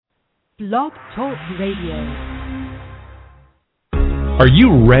Blog Talk Radio. Are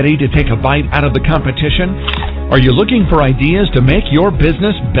you ready to take a bite out of the competition? Are you looking for ideas to make your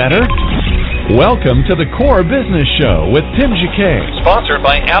business better? Welcome to the Core Business Show with Tim Jacquet, sponsored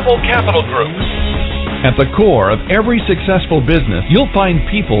by Apple Capital Group. At the core of every successful business, you'll find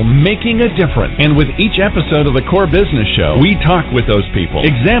people making a difference. And with each episode of the Core Business Show, we talk with those people,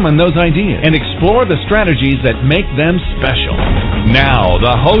 examine those ideas, and explore the strategies that make them special. Now,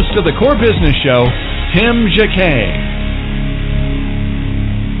 the host of the Core Business Show, Tim Jacquet.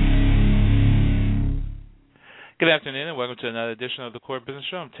 Good afternoon and welcome to another edition of the Core Business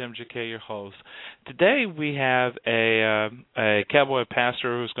Show. I'm Tim Jacquet, your host. Today we have a cowboy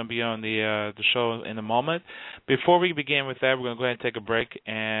pastor who's going to be on the show in a moment. Before we begin with that, we're going to go ahead and take a break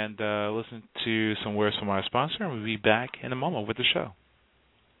and listen to some words from our sponsor, and we'll be back in a moment with the show.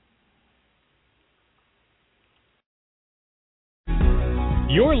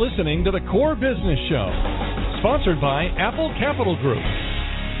 You're listening to the Core Business Show, sponsored by Apple Capital Group.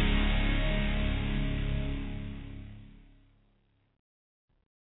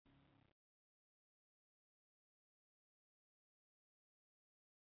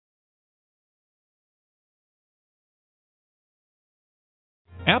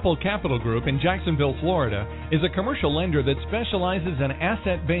 Apple Capital Group in Jacksonville, Florida, is a commercial lender that specializes in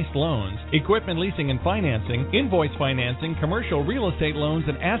asset-based loans, equipment leasing and financing, invoice financing, commercial real estate loans,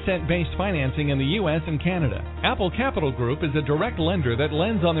 and asset-based financing in the U.S. and Canada. Apple Capital Group is a direct lender that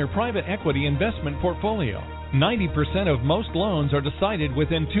lends on their private equity investment portfolio. 90% of most loans are decided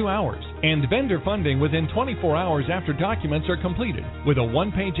within 2 hours, and vendor funding within 24 hours after documents are completed, with a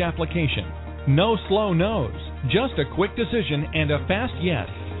one-page application. No slow no's, just a quick decision and a fast yes.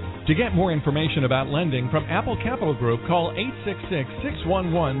 To get more information about lending from Apple Capital Group, call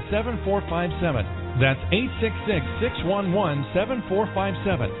 866-611-7457. That's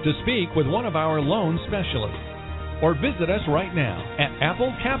 866-611-7457 to speak with one of our loan specialists. Or visit us right now at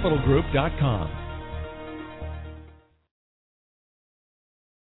applecapitalgroup.com.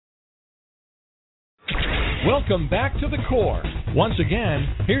 Welcome back to the Core. Once again,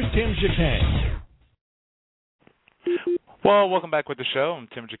 here's Tim Jacquet. Well, welcome back with the show. I'm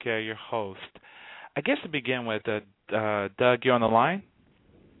Tim Jacquet, your host. I guess to begin with, Doug, you on the line?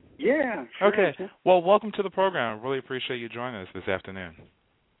 Yeah, sure. Okay. Well, welcome to the program. I really appreciate you joining us this afternoon.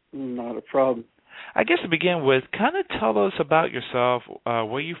 Not a problem. I guess to begin with, kind of tell us about yourself,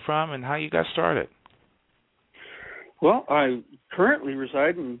 where you from, and how you got started. Well, I currently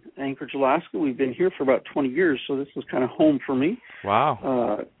reside in Anchorage, Alaska. We've been here for about 20 years, so this is kind of home for me.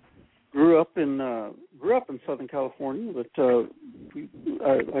 Wow. Grew up in Southern California, but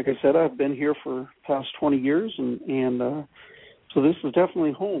like I said, I've been here for the past 20 years, and so this is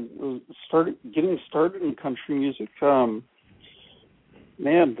definitely home. Getting started in country music. That's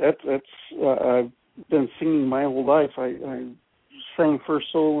I've been singing my whole life. I sang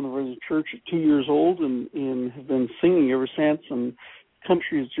first solo when I was in church at 2 years old, and have been singing ever since. And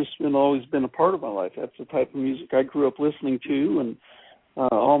country has just always been a part of my life. That's the type of music I grew up listening to, and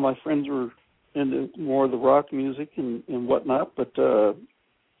all my friends were into more of the rock music and whatnot. But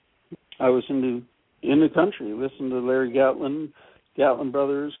I was into country. Listened to Larry Gatlin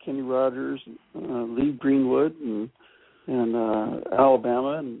Brothers, Kenny Rogers, Lee Greenwood, and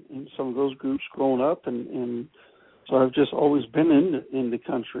Alabama, and some of those groups growing up, and so I've just always been into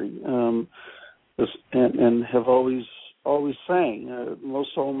country, and have always sang.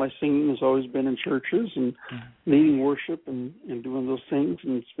 Most all of my singing has always been in churches and leading worship and doing those things,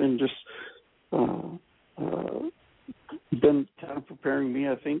 and it's been just been kind of preparing me,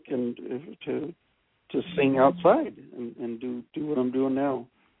 I think, and to sing outside and do what I'm doing now.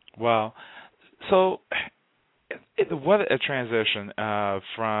 Wow. So, what a transition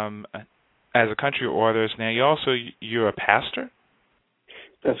from as a country artist. Now, you're a pastor?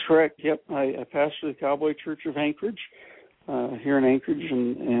 That's correct. Yep, I pastor the Cowboy Church of Anchorage here in Anchorage,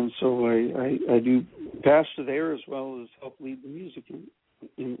 and so I do pastor there as well as help lead the music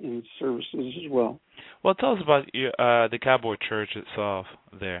in services as well. Well, tell us about the Cowboy Church itself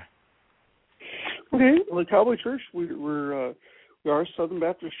there. Okay, well, the Cowboy Church, we are a Southern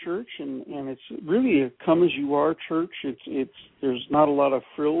Baptist church, and it's really a come-as-you-are church. It's there's not a lot of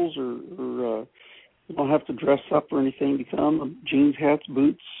frills or you don't have to dress up or anything to come. Jeans, hats,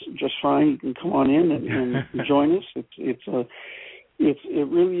 boots, just fine. You can come on in and join us. It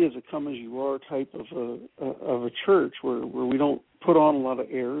really is a come-as-you-are type of a church where we don't put on a lot of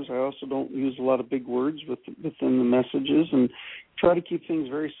airs. I also don't use a lot of big words within the messages, and try to keep things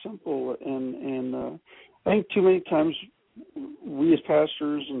very simple. And I think too many times we as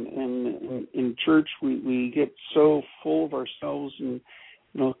pastors and in church, we get so full of ourselves and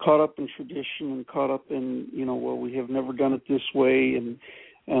caught up in tradition and caught up in, well, we have never done it this way, and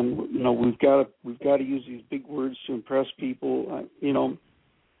we've got to use these big words to impress people.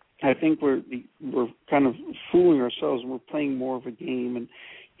 I think we're kind of fooling ourselves, and we're playing more of a game. And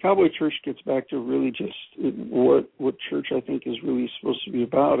Cowboy Church gets back to really just what church I think is really supposed to be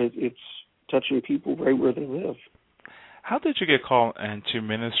about. It's touching people right where they live. How did you get called into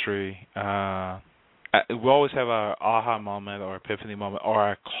ministry? We always have our aha moment or epiphany moment or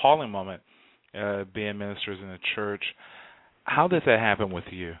our calling moment being ministers in the church. How did that happen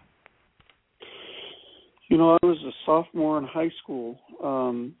with you? I was a sophomore in high school.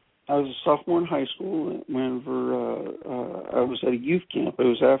 Whenever I was at a youth camp. It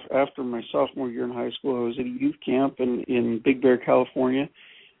was after my sophomore year in high school. I was at a youth camp in Big Bear, California,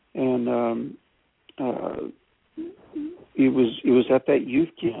 and it was at that youth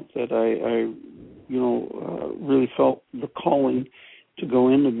camp that I really felt the calling to go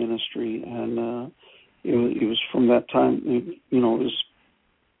into ministry, and it was from that time.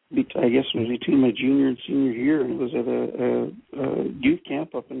 I guess it was between my junior and senior year, and it was at a youth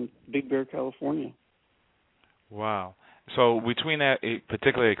camp up in Big Bear, California. Wow. So between that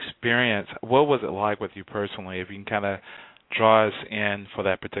particular experience, what was it like with you personally, if you can kind of draw us in for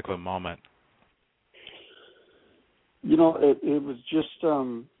that particular moment? It was just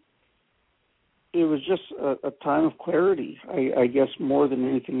a time of clarity, I guess, more than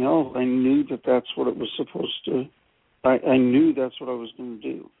anything else. I knew that that's what it was supposed to. I knew that's what I was going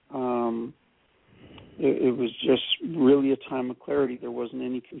to do. It was just really a time of clarity. There wasn't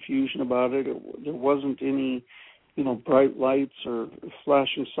any confusion about it. There wasn't any, bright lights or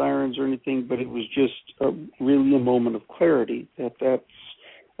flashing sirens or anything. But it was just really a moment of clarity.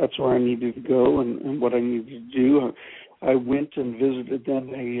 That's where I needed to go and what I needed to do. I went and visited then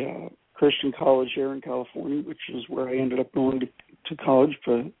a Christian college here in California, which is where I ended up going to college,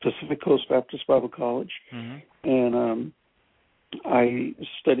 Pacific Coast Baptist Bible College. Mm-hmm. And I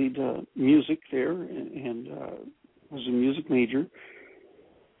studied music there and was a music major.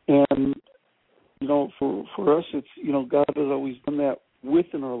 And, for us, it's, God has always done that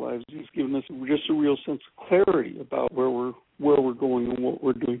within our lives. He's given us just a real sense of clarity about where we're going and what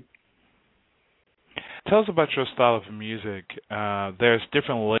we're doing. Tell us about your style of music. There's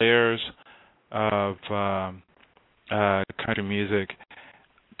different layers of country music.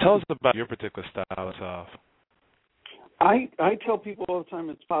 Tell us about your particular style itself. I tell people all the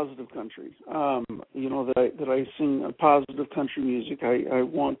time it's positive country. That I sing positive country music. I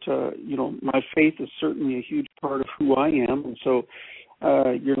want my faith is certainly a huge part of who I am, and so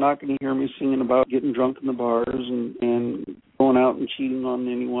you're not going to hear me singing about getting drunk in the bars and going out and cheating on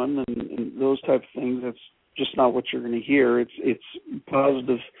anyone and those type of things. That's just not what you're going to hear. It's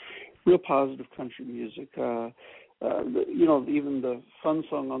positive, real positive country music. Even the fun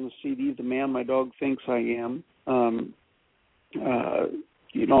song on the CD, "The Man My Dog Thinks I Am."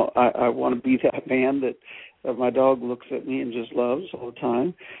 I want to be that man that my dog looks at me and just loves all the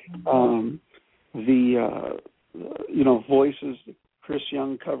time. Voices, the Chris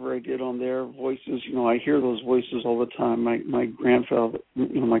Young cover I did on there, voices, I hear those voices all the time. My grandfather,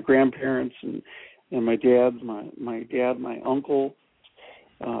 my grandparents and my dad, my uncle,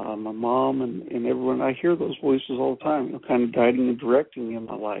 my mom and everyone, I hear those voices all the time, kind of guiding and directing me in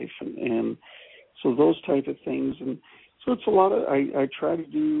my life. And so those type of things. And so it's a lot of, I try to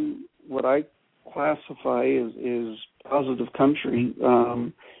do what I classify as positive country.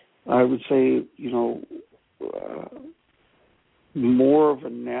 I would say, more of a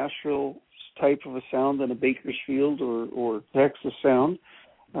Nashville type of a sound than a Bakersfield or Texas sound.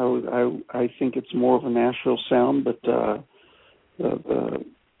 I think it's more of a Nashville sound, but the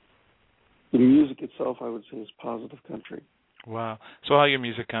music itself, I would say, is positive country. Wow. So how your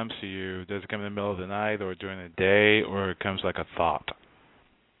music comes to you? Does it come in the middle of the night or during the day, or it comes like a thought?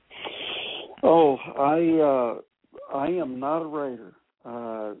 Oh, I am not a writer.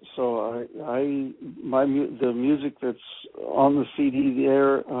 So the music that's on the CD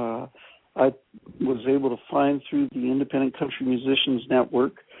there, I was able to find through the Independent Country Musicians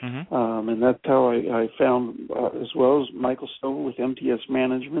Network, mm-hmm. And that's how I found, as well as Michael Stover with MTS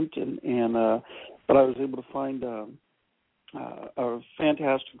Management, but I was able to find a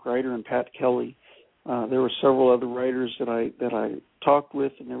fantastic writer in Pat Kelly. There were several other writers that I talked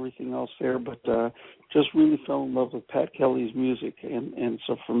with and everything else there, but just really fell in love with Pat Kelly's music, and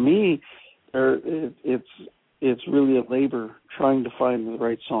so for me, it's really a labor trying to find the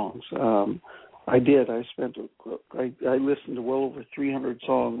right songs. I listened to well over 300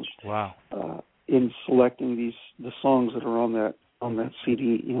 songs. Wow. In selecting the songs that are on that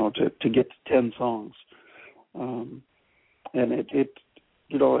CD, to get to 10 songs, and it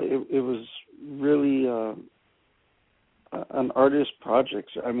it was really an artist project.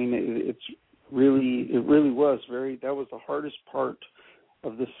 I mean, it really was that was the hardest part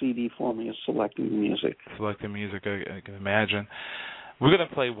of the CD for me, is selecting the music. Selecting music, I can imagine. We're going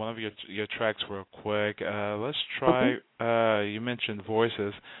to play one of your tracks real quick. Let's try, okay. You mentioned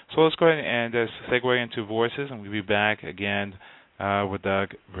voices. So let's go ahead and segue into voices, and we'll be back again with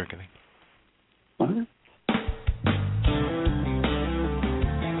Doug Briney. Okay.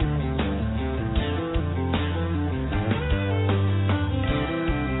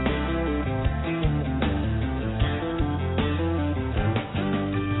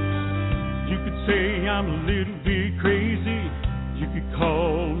 Say I'm a little bit crazy, you could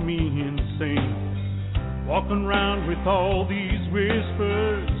call me insane. Walking around with all these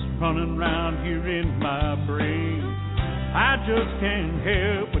whispers running around here in my brain. I just can't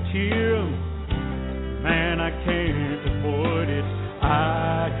help but hear 'em. Man, I can't avoid it.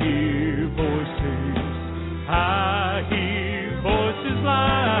 I hear voices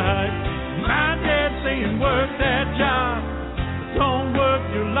like my dad saying, work that job, don't work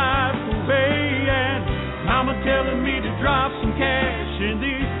your life away. Mama telling me to drop some cash in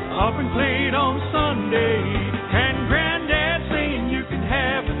the offering plate on Sunday. And Granddad saying you can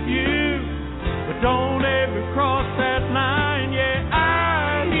have a few, but don't ever cross that line. Yeah,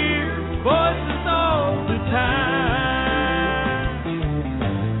 I hear voices all the time.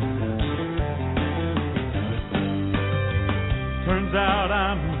 Turns out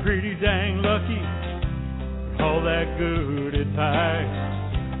I'm pretty dang lucky, all that good advice.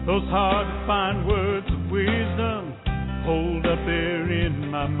 Those hard-to-find words of wisdom hold up there in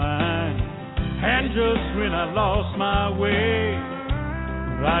my mind. And just when I lost my way,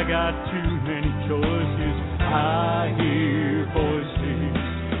 I got too many choices, I hear voices.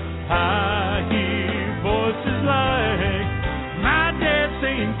 I hear voices like my dad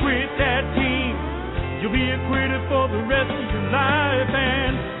saying, quit that team, you'll be a quitter for the rest of your life.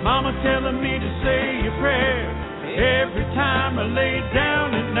 And Mama telling me to say a prayer every time I lay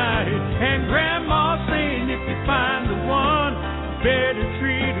down at night. And Grandma saying if you find the one, better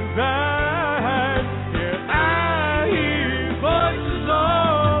treat her right. Yeah, I hear voices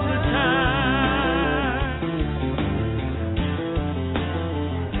all the time.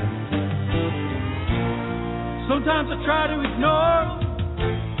 Sometimes I try to ignore them,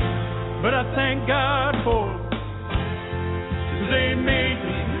 but I thank God for them, 'cause they made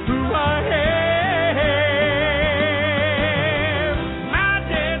me who I am.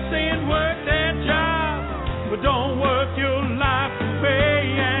 Don't work your life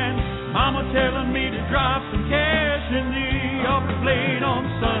away. And Mama telling me to drop some cash in the offer plate on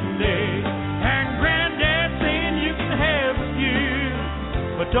Sunday. And Granddad saying you can have a few,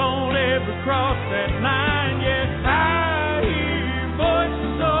 but don't ever cross that line. Yeah, I hear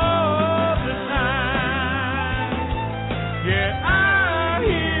voices all the time. Yeah, I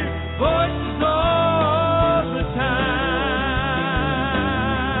hear voices all the time.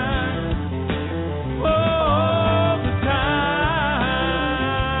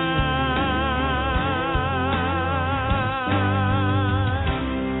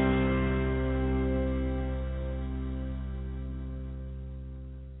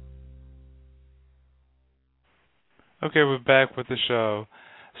 Okay, we're back with the show.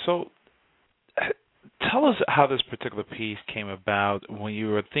 So, tell us how this particular piece came about when you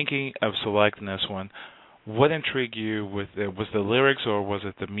were thinking of selecting this one. What intrigued you with it? Was the lyrics, or was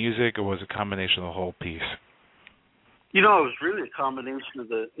it the music, or was it a combination of the whole piece? It was really a combination of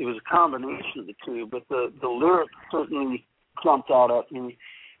the two, but the lyrics certainly jumped out at me.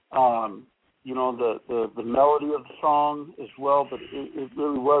 The melody of the song as well, but it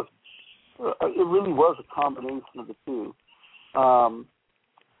really was a combination of the two. And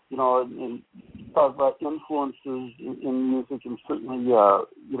talk about influences in music, and certainly,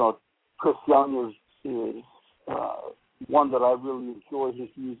 Chris Young is one that I really enjoy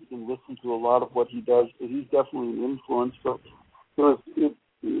his music and listen to a lot of what he does. But he's definitely an influence. So it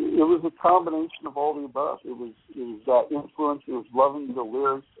was a combination of all the above. It was that influence. It was loving the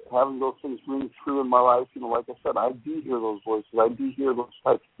lyrics, having those things ring true in my life. Like I said, I do hear those voices. I do hear those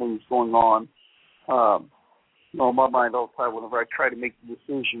types of things going on. In my mind all the time whenever I try to make the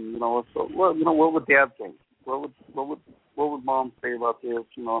decision. What would Dad think? What would Mom say about this?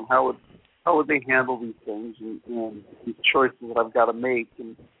 And how would they handle these things and these choices that I've got to make?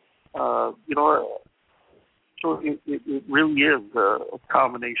 And so it really is a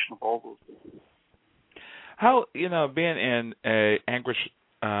combination of all those things. How being in Anchorage,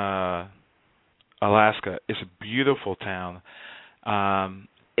 Alaska, is a beautiful town.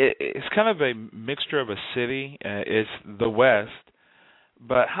 It's kind of a mixture of a city. It's the West,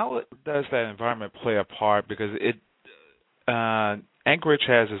 But how does that environment play a part? Because Anchorage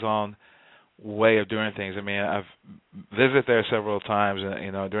has its own way of doing things. I mean, I've visited there several times,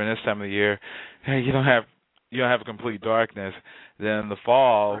 and during this time of the year, you don't have a complete darkness. Then in the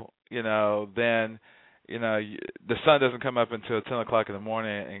fall, then the sun doesn't come up until 10 o'clock in the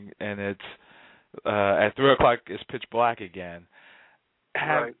morning, and it's at 3 o'clock it's pitch black again.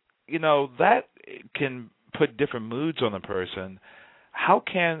 Right. That can put different moods on a person. How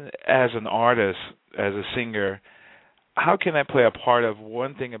can, as an artist, as a singer, how can that play a part of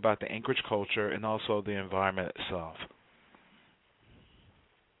one thing about the Anchorage culture and also the environment itself?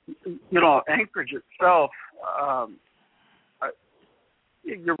 Anchorage itself,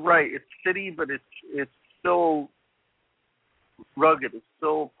 you're right. It's city, but it's still rugged. It's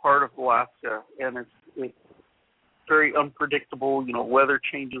still part of Alaska, and it's very unpredictable. Weather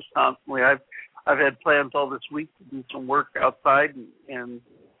changes constantly. I've had plans all this week to do some work outside, and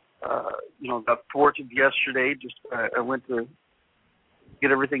got thwarted yesterday. I went to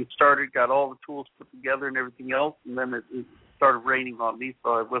get everything started, got all the tools put together and everything else, and then it started raining on me,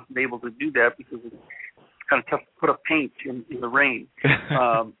 so I wasn't able to do that because it's kind of tough to put up paint in the rain.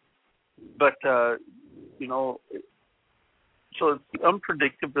 So it's the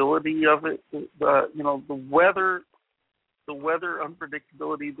unpredictability of it, the weather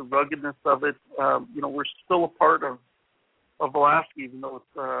unpredictability, the ruggedness of it. We're still a part of Alaska, even though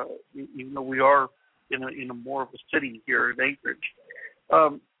we are in a more of a city here in Anchorage.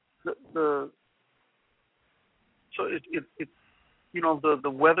 The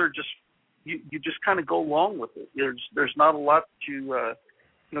weather just you just kind of go along with it. There's not a lot to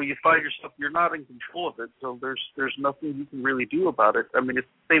you find yourself, you're not in control of it, so there's nothing you can really do about it. I mean, it's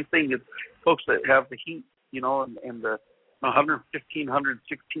the same thing as folks that have the heat, and the 115,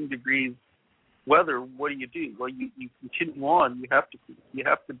 116 degrees weather. What do? Well, you continue on. You have to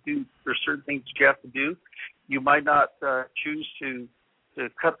do. There's certain things that you have to do. You might not choose to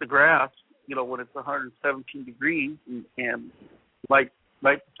cut the grass, when it's 117 degrees, and might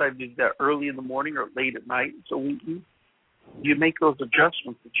decide to do that early in the morning or late at night. So you make those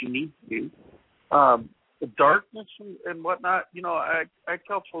adjustments that you need to do. The darkness and whatnot, I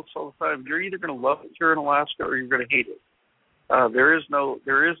tell folks all the time, you're either going to love it here in Alaska or you're going to hate it. There is no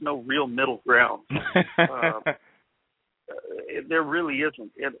real middle ground. There really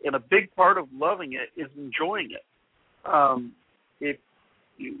isn't. And a big part of loving it is enjoying it.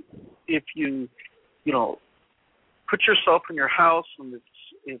 If you put yourself in your house and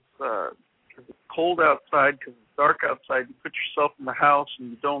it's cold outside because it's dark outside, you put yourself in the house and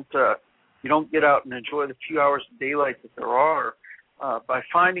you don't get out and enjoy the few hours of daylight that there are, by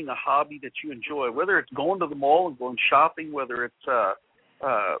finding a hobby that you enjoy, whether it's going to the mall and going shopping, whether it's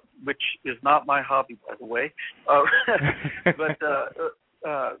which is not my hobby, by the way,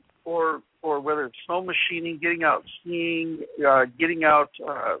 or whether it's snow machining, getting out skiing, getting out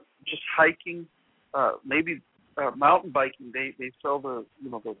just hiking, maybe mountain biking. They sell the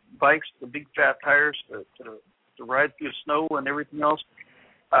bikes, the big fat tires to ride through snow and everything else.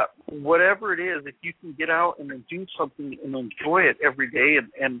 Whatever it is, if you can get out and then do something and enjoy it every day,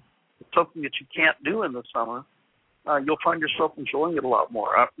 and it's something that you can't do in the summer, you'll find yourself enjoying it a lot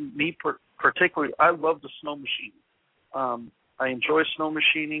more. Particularly, I love the snow machine. I enjoy snow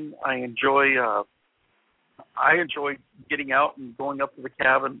machining. I enjoy getting out and going up to the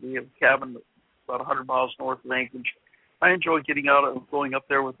cabin. We have a cabin about 100 miles north of Anchorage. I enjoy getting out and going up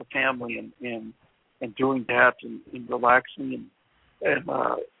there with the family and doing that and relaxing and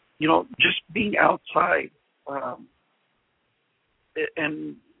just being outside.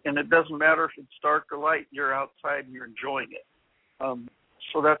 And it doesn't matter if it's dark or light. You're outside and you're enjoying it.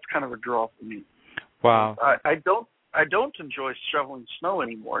 So that's kind of a draw for me. Wow. I don't enjoy shoveling snow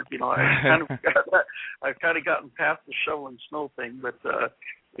anymore. I've kind of gotten past the shoveling snow thing, but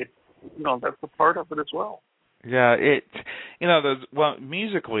that's a part of it as well. Yeah,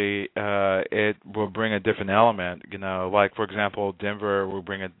 musically, it will bring a different element. Like for example, Denver will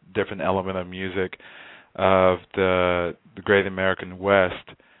bring a different element of music of the Great American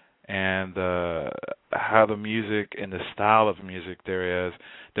West, and how the music and the style of music there is.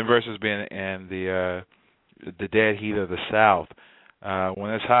 Then versus being in the dead heat of the South.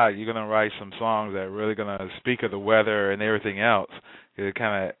 When it's hot, you're gonna write some songs that are really gonna speak of the weather and everything else. It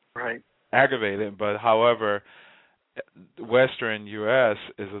kind of aggravated, but however, Western U.S.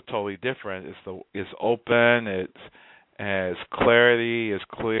 is totally different. It's open. It's clarity. It's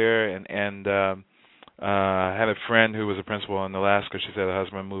clear. And I had a friend who was a principal in Alaska. She said her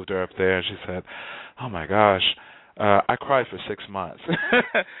husband moved her up there, and she said, "Oh my gosh, I cried for 6 months."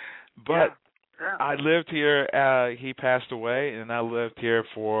 But I lived here. He passed away, and I lived here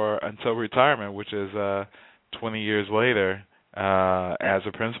until retirement, which is 20 years later, as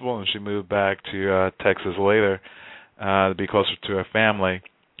a principal. And she moved back to Texas later to be closer to her family.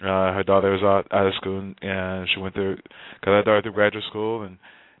 Her daughter was out of school, and she got her daughter through graduate school, and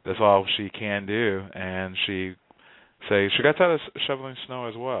that's all she can do. And she got tired of shoveling snow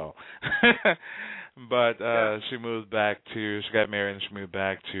as well. But she got married, and she moved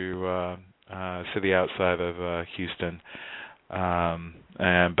back to a city outside of Houston,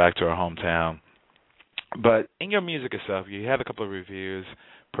 and back to her hometown. But in your music itself, you had a couple of reviews,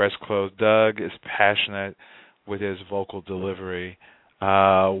 press close. Doug is passionate with his vocal delivery.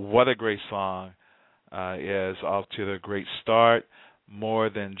 What a great song is off to the great start, more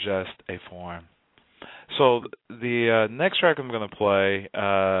than just a form. So the next track I'm going to play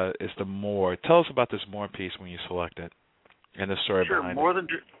is the More. Tell us about this More piece when you select it and the story behind it.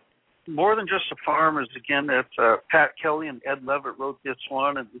 More than just a farm is, again, that Pat Kelly and Ed Levitt wrote this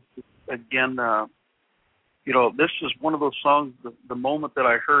one. And again, this is one of those songs, the moment that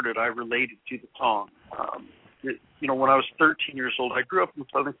I heard it, I related to the song. When I was 13 years old, I grew up in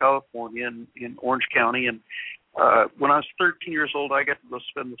Southern California in Orange County, and when I was 13 years old, I got to go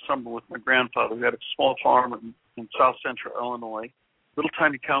spend the summer with my grandfather, who had a small farm in south central Illinois, little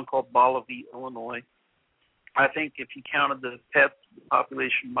tiny town called Bolivar, Illinois. I think if you counted the pets, the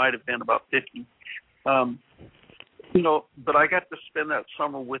population might have been about 50. But I got to spend that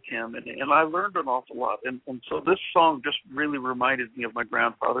summer with him, and I learned an awful lot. And so this song just really reminded me of my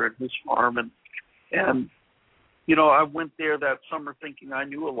grandfather and his farm, and I went there that summer thinking I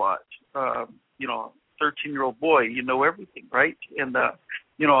knew a lot. 13-year-old boy, you know everything, right? And,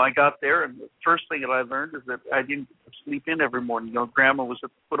 I got there, and the first thing that I learned is that I didn't sleep in every morning. Grandma was at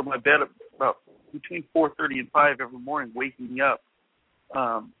the foot of my bed about between 4:30 and 5 every morning, waking me up.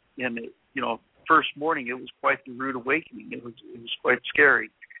 First morning, it was quite the rude awakening. It was quite scary.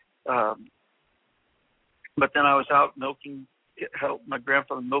 But then I was out helping my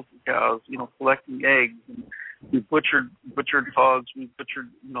grandfather milk the cows, collecting eggs, and we butchered hogs, we butchered,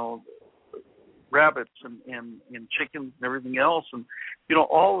 rabbits and chickens and everything else, and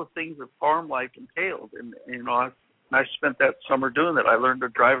all the things that farm life entailed. And I spent that summer doing that. I learned to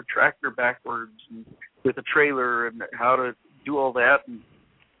drive a tractor backwards and with a trailer, and how to do all that, and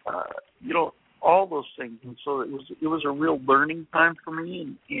all those things. And so it was a real learning time for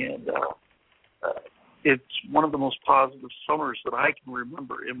me, and it's one of the most positive summers that I can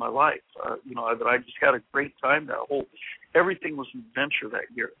remember in my life. That I just had a great time. Everything was an adventure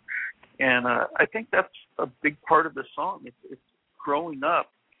that year. And I think that's a big part of the song. It's growing up,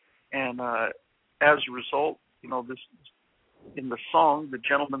 and as a result, this in the song, the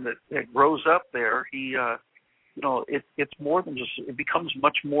gentleman that grows up there, he, it's more than just. It becomes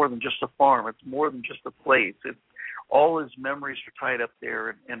much more than just a farm. It's more than just a place. It's all his memories are tied up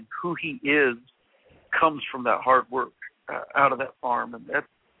there, and who he is comes from that hard work out of that farm, and that's,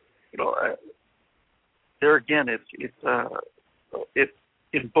 there again, it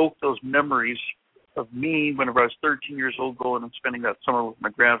invoked those memories of me whenever I was 13 years old, going and spending that summer with my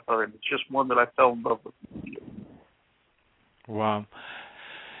grandfather. And it's just one that I fell in love with. Wow.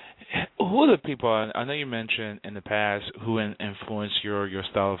 Who are the people, I know you mentioned in the past, who influenced your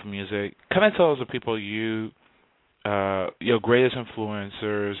style of music? Can I tell us the people your greatest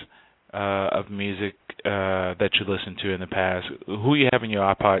influencers of music that you listened to in the past? Who you have in your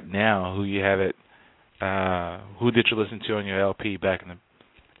iPod now? Who you have it? Who did you listen to on your LP back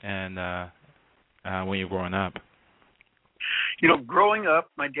when you were growing up? Growing up,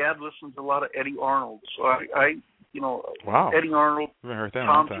 my dad listened to a lot of Eddie Arnold. So wow. Eddie Arnold,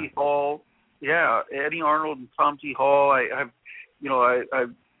 Tom T. Hall. Yeah, Eddie Arnold and Tom T. Hall.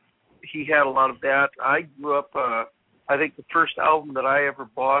 He had a lot of that. I grew up. I think the first album that I ever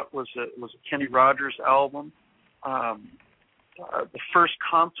bought was a Kenny Rogers album. The first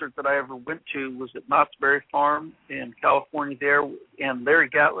concert that I ever went to was at Knott's Berry Farm in California there, and Larry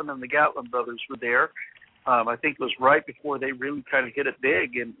Gatlin and the Gatlin brothers were there. I think it was right before they really kind of hit it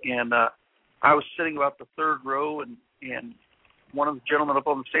big, and I was sitting about the third row, and one of the gentlemen up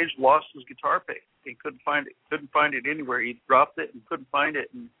on the stage lost his guitar pick. He couldn't find it anywhere. He dropped it and couldn't find it,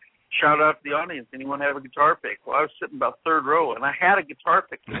 and shouted out to the audience, anyone have a guitar pick? Well, I was sitting about third row, and I had a guitar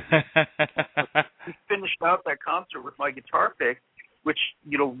pick. He finished out that concert with my guitar pick, which,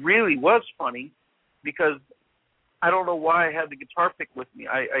 really was funny, because I don't know why I had the guitar pick with me.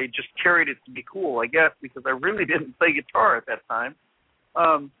 I just carried it to be cool, I guess, because I really didn't play guitar at that time.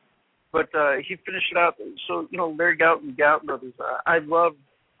 But he finished it out. So, Larry Gatlin and Gatlin brothers, I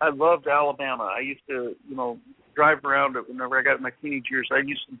loved Alabama. I used to, drive around. Whenever I got in my teenage years, I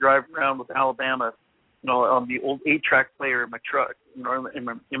used to drive around with Alabama, on the old 8-track player in my truck,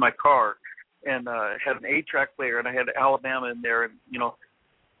 in my car, and had an 8-track player, and I had Alabama in there, and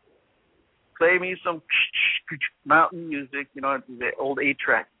play me some mountain music, the old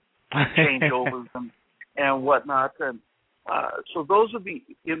 8-track changeovers and whatnot, and so those are the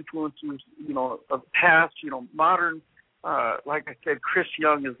influences, of the past. Modern, like I said, Chris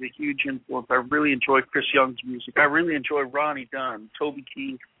Young is a huge influence. I really enjoy Chris Young's music. I really enjoy Ronnie Dunn, Toby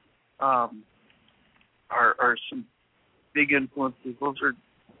Keith, are some big influences. Those are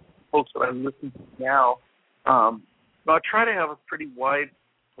folks that I listen to now. But I try to have a pretty wide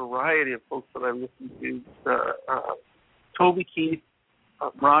variety of folks that I listen to. Toby Keith,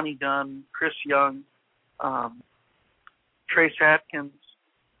 Ronnie Dunn, Chris Young, Trace Atkins.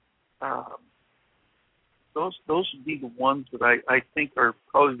 Those would be the ones that I think are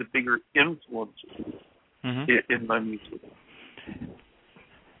probably the bigger influences in my music.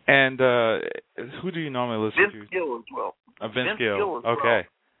 And who do you normally listen to? Vince Gill as well. Vince Gill. As well. Okay.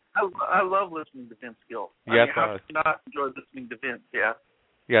 I love listening to Vince Gill. Yeah, how can you not enjoy listening to Vince? Yeah.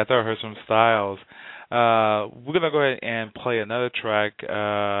 Yeah, I thought I heard some styles. We're gonna go ahead and play another track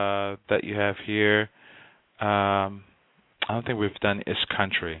that you have here. I don't think we've done It's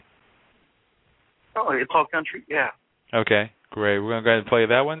Country. Oh, it's all country? Yeah. Okay, great. We're gonna go ahead and play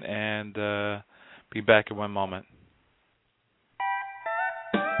that one and be back in one moment.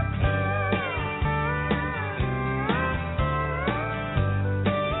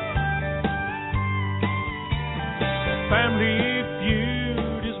 Family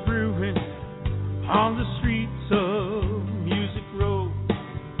feud is brewing on the streets of Music Row.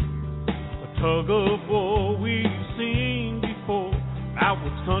 A tug of war we've seen before.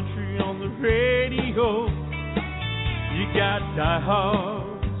 Outwards country on the radio. You got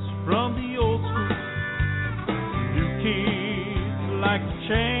diehards from the old school. New kids like to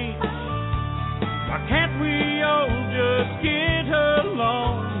change. Why can't we all just get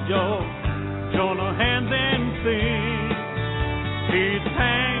along, y'all? Join our hands and sing. It's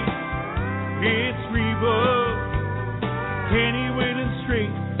Hank, it's Reba, Kenny Whalen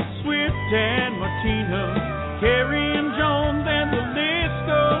Straight, Swift and Martina, Carrie and Jones, and the list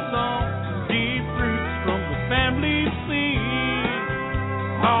goes on. Deep roots from the family seed,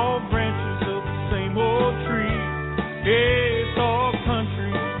 all branches of the same old tree. Yeah, it's all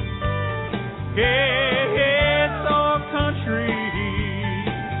country. Yeah, it's all country.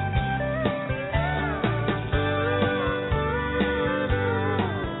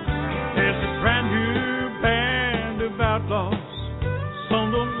 Outlaws,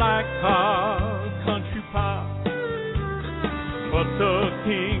 some don't like hard country pop, but the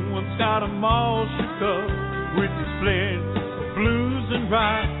king once got 'em all shook up with his blend of blues and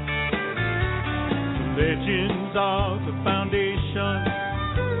rock. The legends are the foundation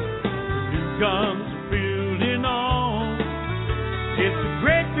the new guns are building on. It's a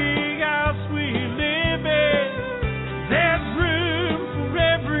great big house we live in. There's room for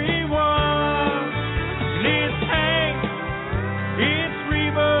everyone. It's Hank, it's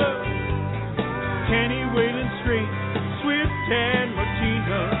Reba, Kenny Whalen Straight, Swift and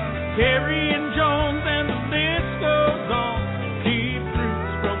Martina, Carrie and Jones, and the list goes on. Deep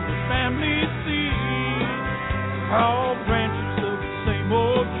roots from the family seed, all branches of the same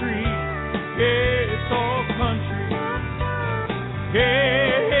old tree. Yeah, it's all country.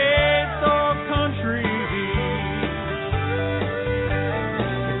 Yeah, it's all country.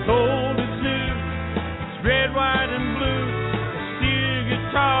 It's old, it's new, it's red, white, and blue. A steel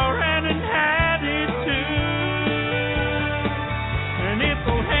guitar and an attitude. And it's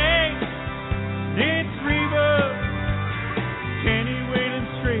old Hank, it's Reba, Kenny Whalen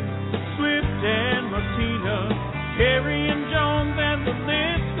Straight, Swift and Martina, Carrie and Jones, and the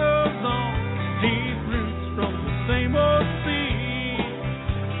list goes on. Deep roots from the same old seed,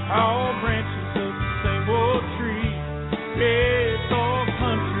 all branches of the same old tree. Yeah, it's all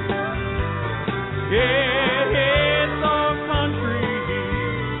country. Yeah, it's all country.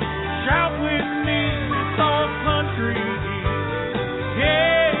 Shout with me, it's all country.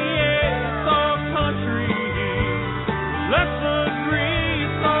 Yeah, it's all country. Let's agree,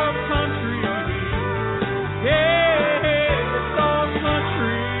 it's all country. Yeah, it's all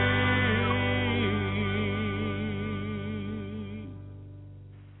country.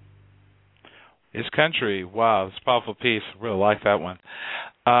 It's Country. Wow, it's a powerful piece. Really like that one.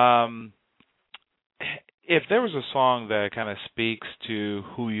 If there was a song that kind of speaks to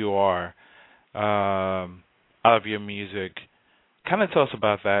who you are out of your music, kind of tell us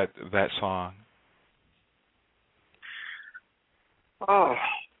about that song. Oh,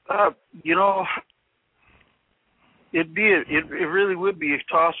 it really would be a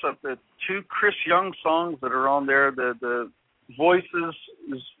toss up. The two Chris Young songs that are on there, the Voices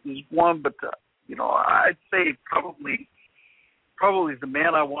is one, but I'd say probably The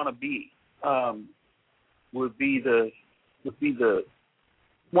Man I Want to Be would be the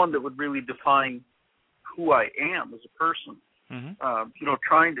one that would really define who I am as a person. Mm-hmm.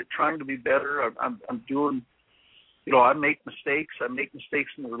 Trying to be better. I'm doing. I make mistakes. I make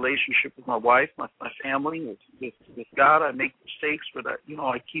mistakes in the relationship with my wife, my family, with God. I make mistakes, but I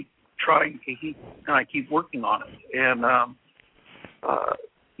keep trying and I keep working on it. And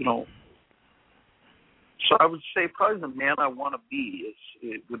so I would say probably The Man I Want to Be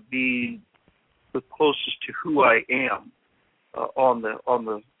would be the closest to who I am on that.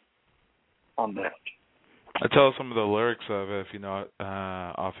 Tell us some of the lyrics of it, if you know it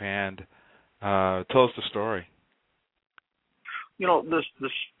offhand. Tell us the story. The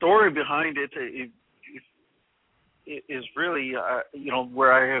story behind it is really,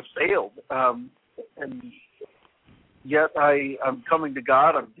 where I have failed. And yet I'm coming to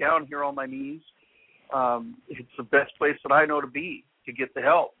God. I'm down here on my knees. It's the best place that I know to be, to get the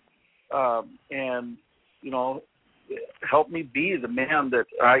help. And help me be the man that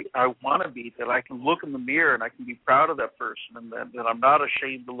I want to be, that I can look in the mirror and I can be proud of that person, and that I'm not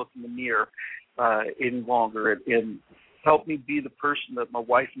ashamed to look in the mirror any longer. And help me be the person that my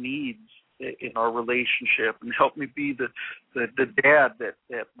wife needs in our relationship, and help me be the dad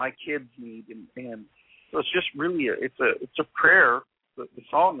that my kids need. And so it's just really it's a prayer. The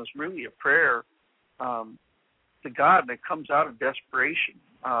song is really a prayer to God, and it comes out of desperation.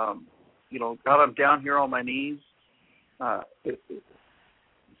 God, I'm down here on my knees, and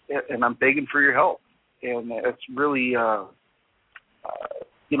I'm begging for your help. And it's really, I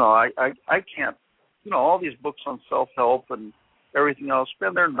can't, all these books on self-help and everything else,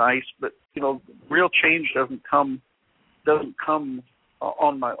 man, they're nice, but, real change doesn't come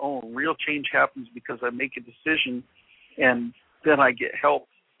on my own. Real change happens because I make a decision, and then I get help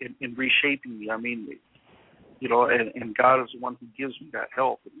in reshaping me. I mean, and God is the one who gives me that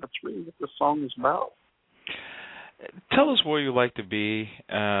help. And that's really what the song is about. Tell us where you'd like to be,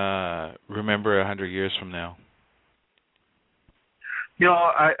 remember 100 years from now.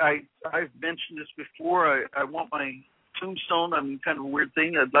 I've mentioned this before. I want my tombstone, kind of a weird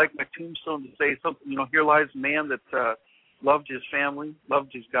thing. I'd like my tombstone to say something, here lies a man that loved his family,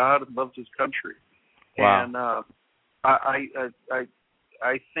 loved his God, and loved his country. Wow. And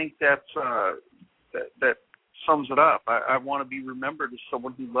I think that sums it up. I want to be remembered as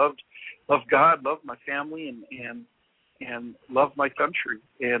someone who loved God, loved my family, and loved my country.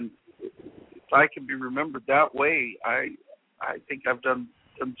 And if I can be remembered that way, I think I've done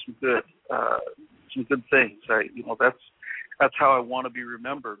some good things. That's how I want to be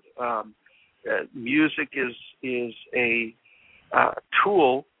remembered. Music is a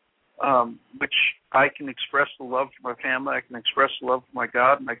tool which I can express the love for my family, I can express the love for my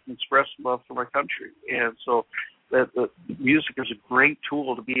God, and I can express the love for my country. And so the music is a great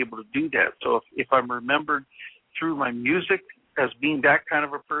tool to be able to do that. So if I'm remembered through my music as being that kind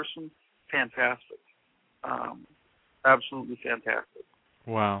of a person, fantastic. Absolutely fantastic.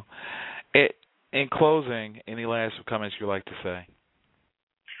 Wow. In closing, any last comments you'd like to say?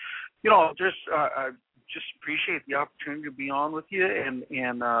 I just appreciate the opportunity to be on with you,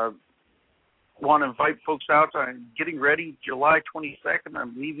 and want to invite folks out. I'm getting ready July 22nd.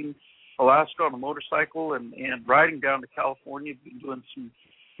 I'm leaving Alaska on a motorcycle and riding down to California. Been doing some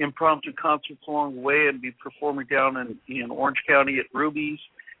impromptu concerts along the way, and be performing down in Orange County at Ruby's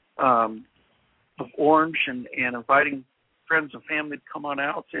of Orange, and inviting friends and family to come on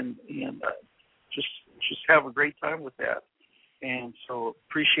out and just have a great time with that. And so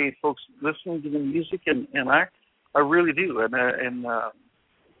appreciate folks listening to the music, and I really do. And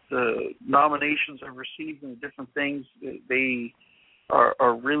the nominations I've received and the different things, they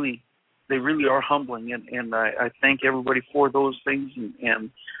really are humbling, and I thank everybody for those things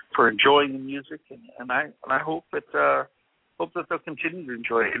and for enjoying the music, and I hope that they'll continue to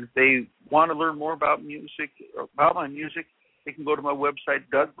enjoy it. And if they want to learn more about my music, they can go to my website,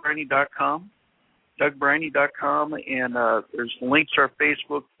 DougBriney.com. DougBriney.com, and there's links to our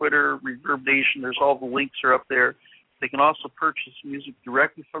Facebook, Twitter, Reverb Nation. There's all the links are up there. They can also purchase music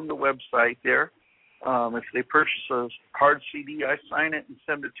directly from the website there. If they purchase a hard CD, I sign it and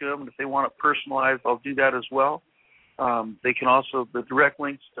send it to them. And if they want it personalized, I'll do that as well. They can also, the direct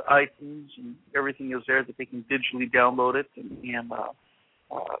links to iTunes and everything is there that they can digitally download it.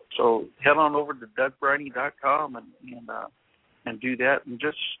 So head on over to DougBriney.com and do that. And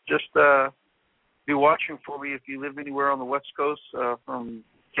just be watching for me if you live anywhere on the West Coast, from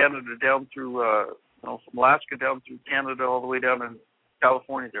Canada down through from Alaska down through Canada all the way down in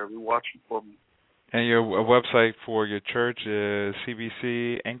California. They'll be watching for me. And your website for your church is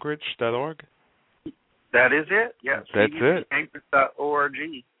cbcanchorage.org? That is it. Yes. That's it. cbcanchorage.org.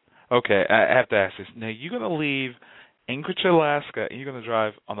 Okay, I have to ask this. Now, you're going to leave Anchorage, Alaska, and you're going to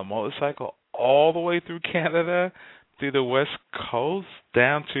drive on a motorcycle all the way through Canada, through the West Coast,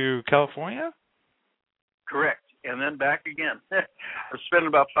 down to California? Correct. And then back again. I'm spending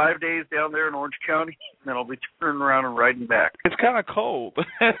about 5 days down there in Orange County, and then I'll be turning around and riding back. It's kind of cold.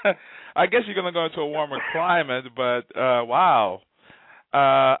 I guess you're going to go into a warmer climate, but wow.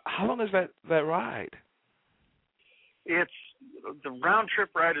 How long is that ride? It's the round trip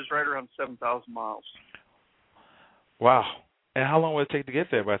ride is right around 7,000 miles. Wow. And how long will it take to get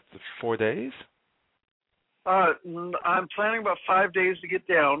there? About 4 days? I'm planning about 5 days to get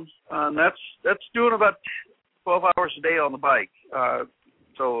down. That's doing about 12 hours a day on the bike.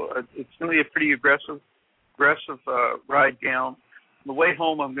 So it's going to be a pretty aggressive ride down. On the way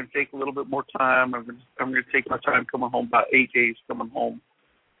home, I'm going to take a little bit more time. I'm going to take my time coming home, about 8 days coming home,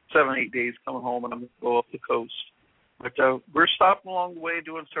 7-8 days coming home, and I'm going to go up the coast. But we're stopping along the way,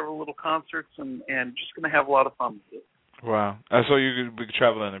 doing several little concerts, and just going to have a lot of fun with it. Wow. So you're going to be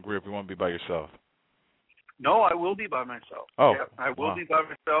traveling in a group. You won't be by yourself? No, I will be by myself. Oh, yeah, I will be by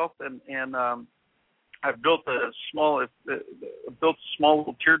myself, and I've built a small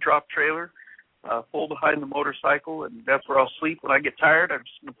little teardrop trailer, full behind the motorcycle, and that's where I'll sleep when I get tired. I'm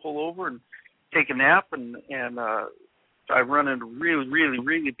just going to pull over and take a nap, and if I run into really, really,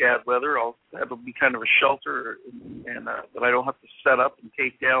 really bad weather, that'll be kind of a shelter, and that I don't have to set up and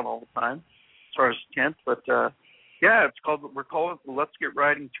take down all the time as far as the tent. But yeah, we're calling it the Let's Get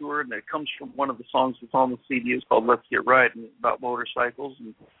Riding Tour, and it comes from one of the songs that's on the CD. It's called Let's Get Riding, about motorcycles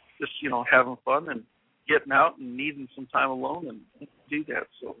and just, having fun and getting out and needing some time alone and do that.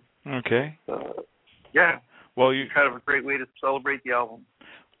 So okay, yeah. Well, it's kind of a great way to celebrate the album.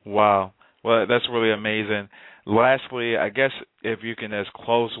 Wow. Well, that's really amazing. Lastly, I guess if you can just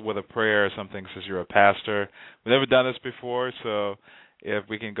close with a prayer or something, since you're a pastor. We've never done this before, so if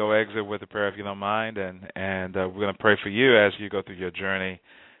we can go exit with a prayer, if you don't mind, and we're going to pray for you as you go through your journey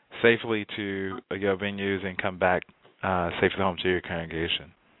safely to your venues and come back safely home to your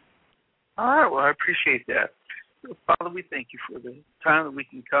congregation. All right. Well, I appreciate that. Father, we thank you for the time that we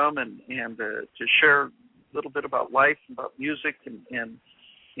can come and to share a little bit about life, about music, and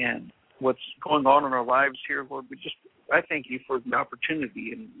what's going on in our lives here. Lord, I thank you for the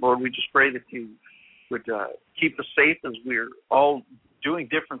opportunity, and Lord, we just pray that you would keep us safe as we're all doing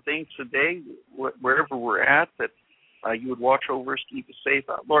different things today, wherever we're at, that you would watch over us, keep us safe.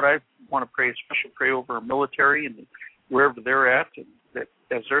 Lord, I want to pray a special prayer over our military and wherever they're at, and that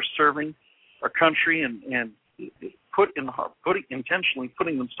as they're serving our country and intentionally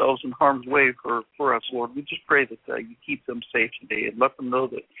putting themselves in harm's way for us, Lord, we just pray that you keep them safe today and let them know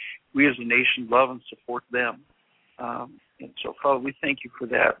that we as a nation love and support them. And so, Father, we thank you for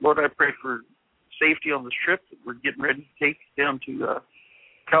that. Lord, I pray for safety on this trip that we're getting ready to take down to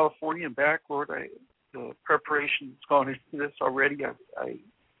California and back. Lord, the preparation that's gone into this already, I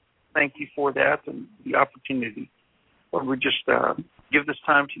thank you for that and the opportunity. Lord, we just give this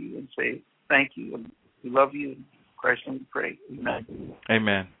time to you and say thank you, and we love you. In Christ's name we pray. Amen.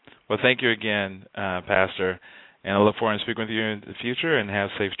 Amen. Well, thank you again, Pastor, and I look forward to speaking with you in the future, and have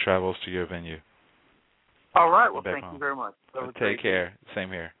safe travels to your venue. All right. Well, thank you very much. Take care. Same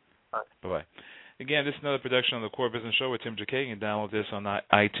here. Right. Bye-bye. Again, this is another production of the Core Business Show with Tim Jacquet. You can download this on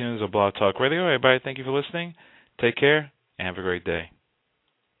iTunes or Blog Talk Radio. Everybody, thank you for listening. Take care, and have a great day.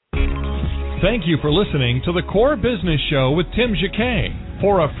 Thank you for listening to the Core Business Show with Tim Jacquet.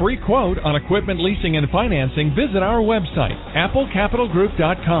 For a free quote on equipment leasing and financing, visit our website,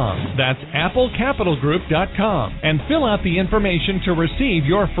 applecapitalgroup.com. That's applecapitalgroup.com. And fill out the information to receive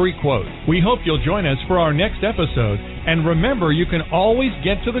your free quote. We hope you'll join us for our next episode. And remember, you can always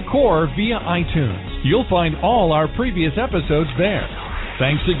get to the Core via iTunes. You'll find all our previous episodes there.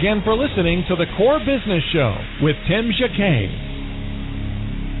 Thanks again for listening to the Core Business Show with Tim Jacquet.